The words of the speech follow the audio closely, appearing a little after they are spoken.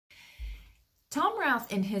Tom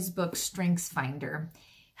Rath, in his book StrengthsFinder,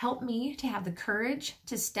 helped me to have the courage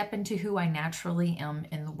to step into who I naturally am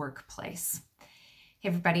in the workplace. Hey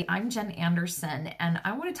everybody, I'm Jen Anderson, and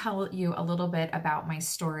I want to tell you a little bit about my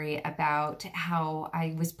story about how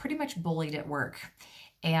I was pretty much bullied at work.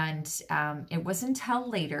 And it wasn't until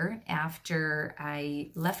later, after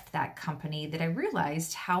I left that company, that I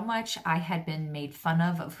realized how much I had been made fun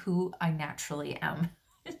of who I naturally am.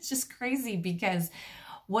 It's just crazy because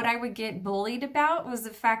what I would get bullied about was the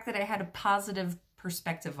fact that I had a positive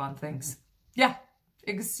perspective on things. Yeah,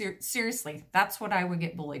 seriously, that's what I would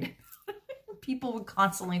get bullied. People would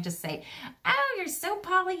constantly just say, oh, you're so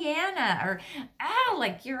Pollyanna, or oh,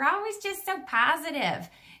 like you're always just so positive.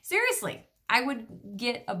 Seriously, I would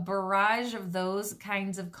get a barrage of those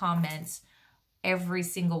kinds of comments every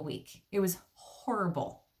single week. It was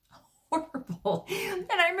horrible, horrible. And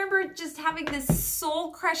I remember just having this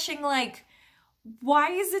soul-crushing, like, why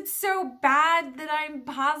is it so bad that I'm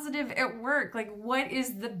positive at work? Like, what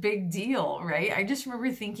is the big deal, right? I just remember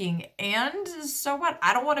thinking, and so what?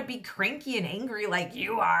 I don't want to be cranky and angry like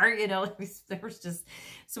you are. You know, there was just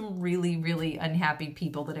some really, really unhappy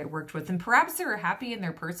people that I worked with. And perhaps they were happy in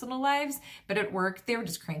their personal lives, but at work, they were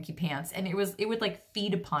just cranky pants. And it would like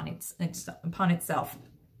feed upon itself.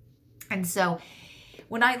 And so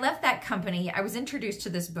when I left that company, I was introduced to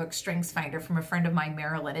this book, StrengthsFinder, from a friend of mine,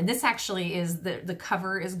 Marilyn. And this actually is, the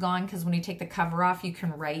cover is gone because when you take the cover off, you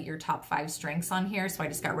can write your top 5 strengths on here. So I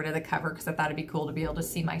just got rid of the cover because I thought it'd be cool to be able to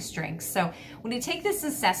see my strengths. So when you take this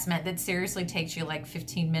assessment that seriously takes you like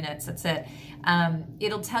 15 minutes, that's it,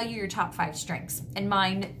 it'll tell you your top 5 strengths. And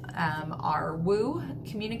mine are woo,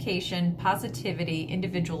 communication, positivity,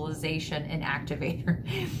 individualization, and activator.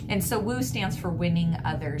 And so woo stands for winning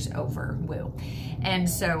others over, woo. And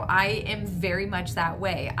so I am very much that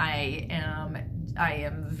way. I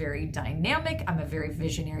am very dynamic. I'm a very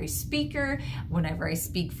visionary speaker. Whenever I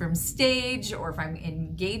speak from stage, or if I'm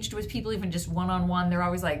engaged with people, even just one-on-one, they're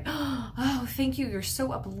always like, oh, thank you. You're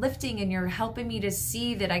so uplifting and you're helping me to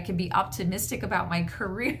see that I can be optimistic about my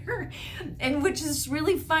career. And which is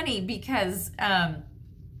really funny because,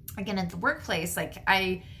 again, at the workplace, like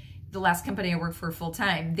the last company I worked for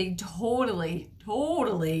full-time, they totally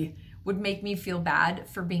would make me feel bad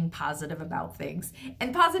for being positive about things.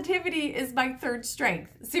 And positivity is my 3rd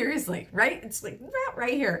strength. Seriously, right? It's like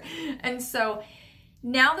right here. And so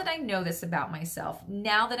now that I know this about myself,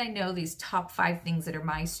 now that I know these top 5 things that are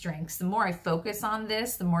my strengths, the more I focus on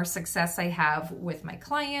this, the more success I have with my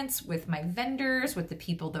clients, with my vendors, with the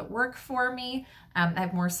people that work for me. I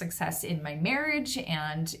have more success in my marriage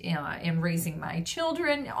and in raising my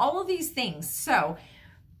children, all of these things. So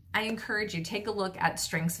I encourage you, take a look at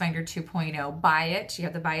StrengthsFinder 2.0. Buy it. You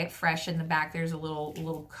have to buy it fresh. In the back, there's a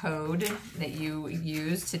little code that you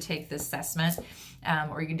use to take the assessment,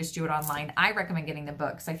 or you can just do it online. I recommend getting the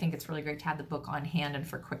book because I think it's really great to have the book on hand and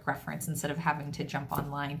for quick reference instead of having to jump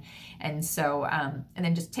online. And so, and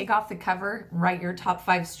then just take off the cover, write your top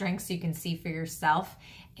 5 strengths so you can see for yourself.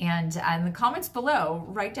 And in the comments below,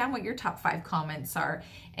 write down what your top 5 comments are.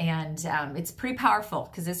 And it's pretty powerful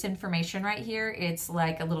because this information right here, it's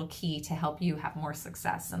like a little key to help you have more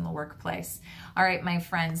success in the workplace. All right, my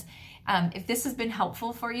friends, if this has been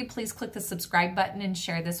helpful for you, please click the subscribe button and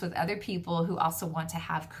share this with other people who also want to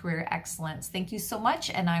have career excellence. Thank you so much,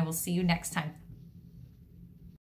 and I will see you next time.